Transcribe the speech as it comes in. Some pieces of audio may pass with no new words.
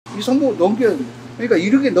이 손목 넘겨야 돼. 그러니까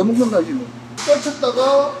이렇게 넘는다 지금.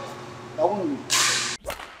 뻗쳤다가 나오는 거.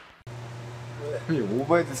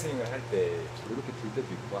 오버헤드 스윙을 할 때 이렇게 들 때도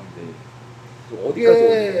있고 한데 어디까지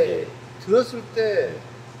오는지 들었을 때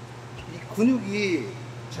이 근육이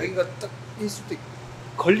자기가 딱 있을 때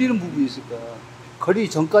걸리는 부분이 있을까. 걸리기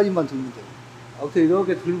전까지만 들면 돼. 아무튼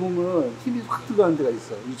이렇게 들보면 힘이 확 들어가는 데가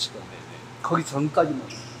있어, 위치가. 네네. 거기 전까지만.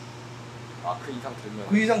 아, 그 이상 들면?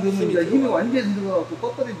 그 이상 들면 힘이 완전히 들어가고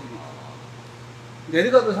뻣뻣해지지.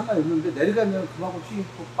 내려가도 상관이 없는데 내려가면 그만큼 힘이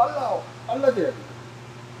빨라져야 돼.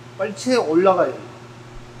 빨리 채 올라가야 돼.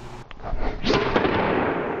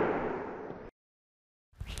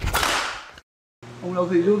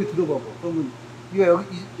 여기서 이렇게 들어봐봐. 그러면 네가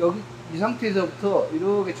여기 이 상태에서부터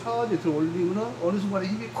이렇게 천천히 들어 올리면 어느 순간에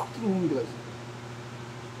힘이 콕 들어오는 데가 있어.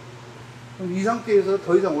 그럼 이 상태에서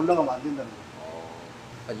더 이상 올라가면 안 된다는 거야.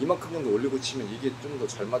 한 이만큼 정도 올리고 치면 이게 좀 더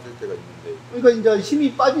잘 맞을 때가 있는데. 그러니까 이제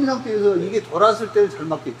힘이 빠진 상태에서 네. 이게 돌았을 때는 잘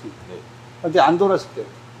맞겠지. 네. 근데 안 돌았을 때,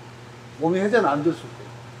 몸이 회전 안 됐을 때.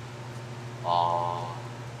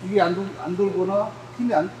 이게 안 돌거나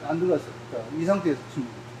힘이 안 들어갔을 때, 이 상태에서 치는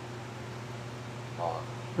거지.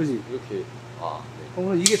 그렇지? 이렇게. 네.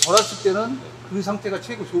 그러면 이게 돌았을 때는 네. 그 상태가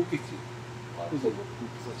최고 좋겠지. 그렇지?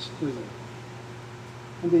 그렇지.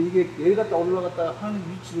 근데 이게 내려갔다 올라갔다 하는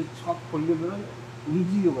위치를 정확히 보려면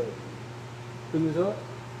움직여봐야 돼. 그러면서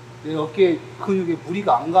내 어깨 근육에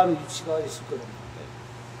무리가 안 가는 위치가 있을 거란 말이야.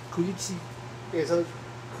 그 위치에서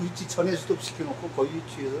그 위치 전에 스톱 시켜놓고 그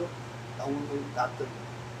위치에서 나오는 걸 놨던 거야.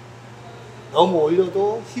 너무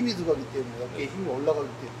올려도 힘이 들어가기 때문에 어깨에 힘이 올라가기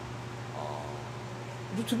때문에.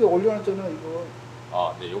 유튜브에 올려놨잖아 이거.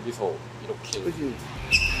 네, 여기서 이렇게. 그렇지.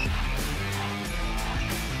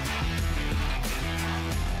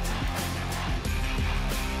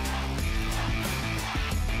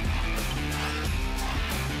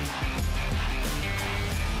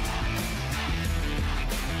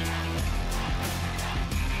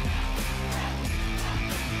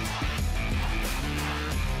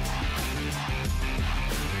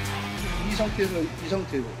 이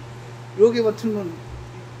상태로 여기만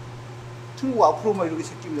틀고 앞으로만 이렇게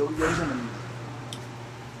제끼면 여기서 맞는 거야.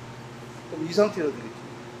 그럼 이 상태로 되겠지.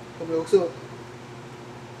 그럼 여기서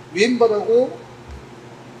왼발하고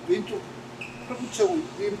왼쪽 팔꿈치하고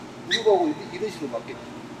무릎하고 이런 식으로 맞겠지.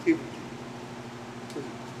 테이블.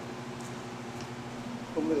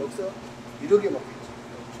 그러면 여기서 이렇게 맞겠지.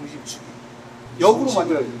 중심축이. 역으로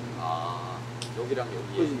맞아야지. 여기랑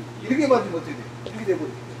여기. 이렇게 맞으면 어떻게 돼? 이렇게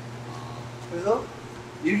돼버리지. 그래서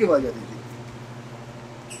이렇게 맞아야 되지.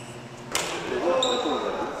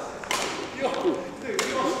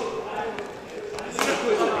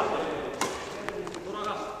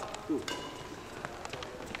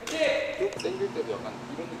 당길 때도 약간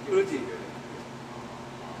이런 느낌. 그렇지.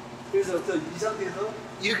 그래서 이 상태에서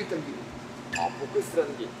이렇게 당기고.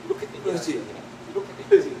 포커스라는 게 이렇게 당기는 게 그렇지. 이렇게 당기는.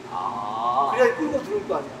 그렇지. 그래야 끌고 들어올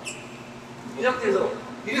거 아니야. 이 상태에서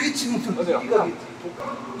이렇게 치면 좀 이가겠지.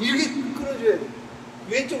 이렇게 끌어줘야 돼.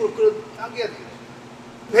 왼쪽으로 당겨야 돼.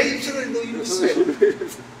 배 입술을 너 이렇게 써야 돼.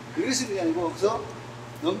 이렇게 쓰는 게 아니고 여기서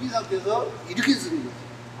넘긴 상태에서 이렇게 쓰는 거지.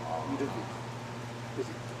 이렇게.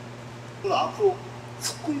 그렇지. 그럼 앞으로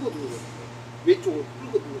훅 끌고 들어오는 거야. 왼쪽으로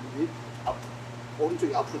끌고 들어오는 거야.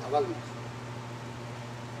 오른쪽이 앞으로 나가겠지.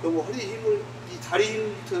 그럼 허리 힘을, 이 다리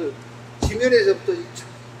힘부터 지면에서부터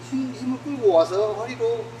힘을 끌고 와서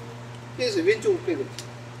허리로 빼서 왼쪽으로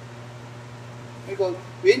빼거든. 그러니까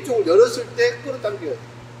왼쪽을 열었을 때 끌어당겨야 돼.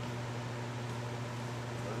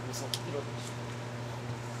 여기서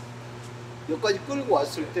여기까지 끌고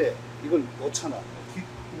왔을 때 이걸 놓잖아.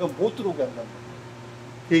 이건 못 들어오게 한단 말이야.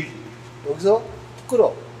 대기. 여기서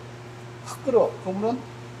끌어. 확 끌어. 그러면은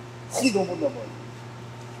확 넘어온단 말이야.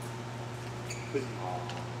 그지?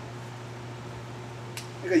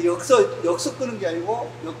 그러니까 여기서 끄는 게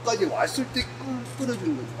아니고 여기까지 왔을 때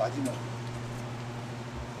끌어주는 거지, 마지막에.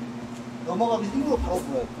 넘어가면 힘으로 바로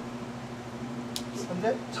보여야 돼.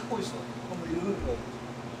 근데 찾고 있어. 그러면 이러는 거야.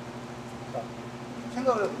 자,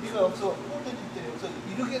 생각을 해봐. 네가 여기서 볼 던질 때 여기서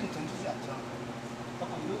이렇게는 던지지 않잖아.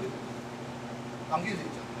 자꾸 이렇게 당겨져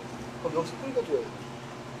있잖아. 그럼 여기서 끌어줘야 돼.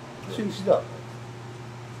 스윙 시작.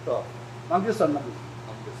 자, 남겼어, 안 남겼어?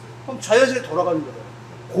 남겼어요. 그럼 자연스레 돌아가는 거야.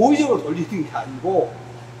 고의적으로 돌리는 게 아니고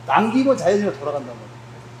남기면 자연스레 돌아간단 말이야.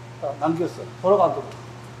 자, 남겼어. 돌아간다고.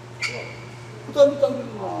 그 다음에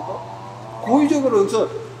당기는 거니까. 고의적으로 여기서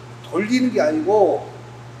돌리는 게 아니고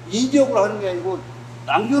인위적으로 하는 게 아니고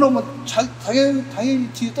남겨놓으면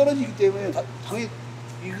당연히 뒤에 떨어지기 때문에 당연히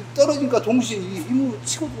떨어지니까 동시에 이 힘으로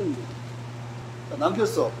치고 들어오는 거야. 자,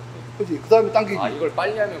 남겼어. 그렇지. 그 다음에 당기지. 이걸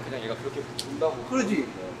빨리 하면 그냥 얘가 그렇게 돈다고. 그러지.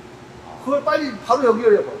 그걸 빨리 바로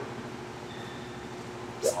연결해봐.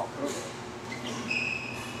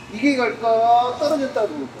 이게 갈까? 떨어졌다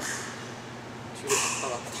놓을까? 뒤로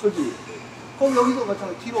갔다가 그렇지. 그럼 여기도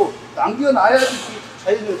마찬가지 뒤로 남겨놔야지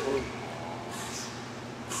자연스레 돌아.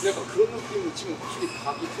 약간 그런 느낌으로 치면 확실히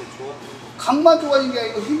각이 더 좋아. 각만 좋아진 게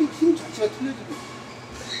아니고 힘 자체가 틀려지고.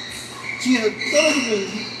 뒤에서 떨어지면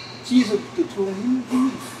뒤에서 들어오는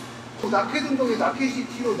힘이. 라켓 운동에 라켓이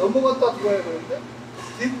뒤로 넘어갔다 들어야 되는데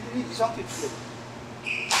대부분이 이 상태에 들어.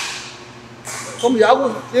 그럼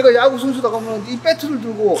얘가 야구 선수다 그러면 이 배트를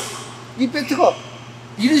들고 이 배트가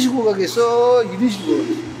이런 식으로 가겠어? 이런 식으로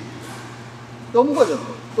가겠어? 넘어가잖아.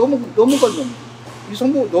 넘어가잖아. 이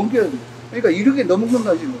손목을 넘겨야 돼. 그러니까 이렇게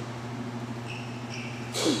넘어간다 지금.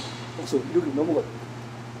 없어. 이렇게 넘어가.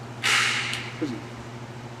 그지?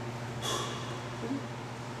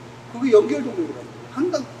 그게 연결 동작이라고.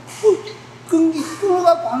 항상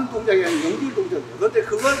끊어갖고 하는 동작이 아니라 연결 동작이야. 그런데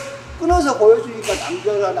그걸 끊어서 보여주니까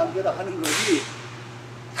남겨라 하는 거지.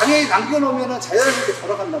 당연히 남겨놓으면 자연스럽게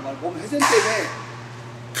돌아간단 말이야. 몸 회전 때문에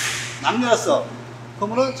남겨놨어.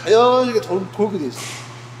 그러면은 자연스럽게 돌게 돼 있어.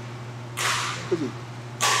 그지?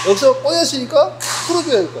 여기서 꼬였으니까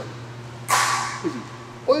풀어줘야 될 거야. 그지?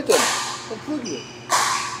 꼬였잖아. 그럼 풀어줘야 돼.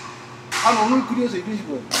 한 오늘 그려서 이런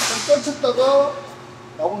식으로. 떨쳤다가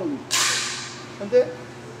나오는 거지. 근데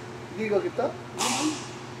이게 가겠다?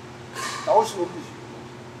 나올 수가 없는 거지.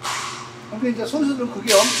 근데 이제 선수들은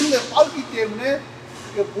그게 엄청나게 빠르기 때문에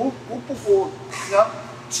못 보고 그냥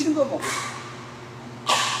치는 것만 보고.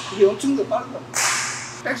 그게 엄청나게 빠르다.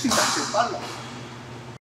 백스윙 자체가 빨라.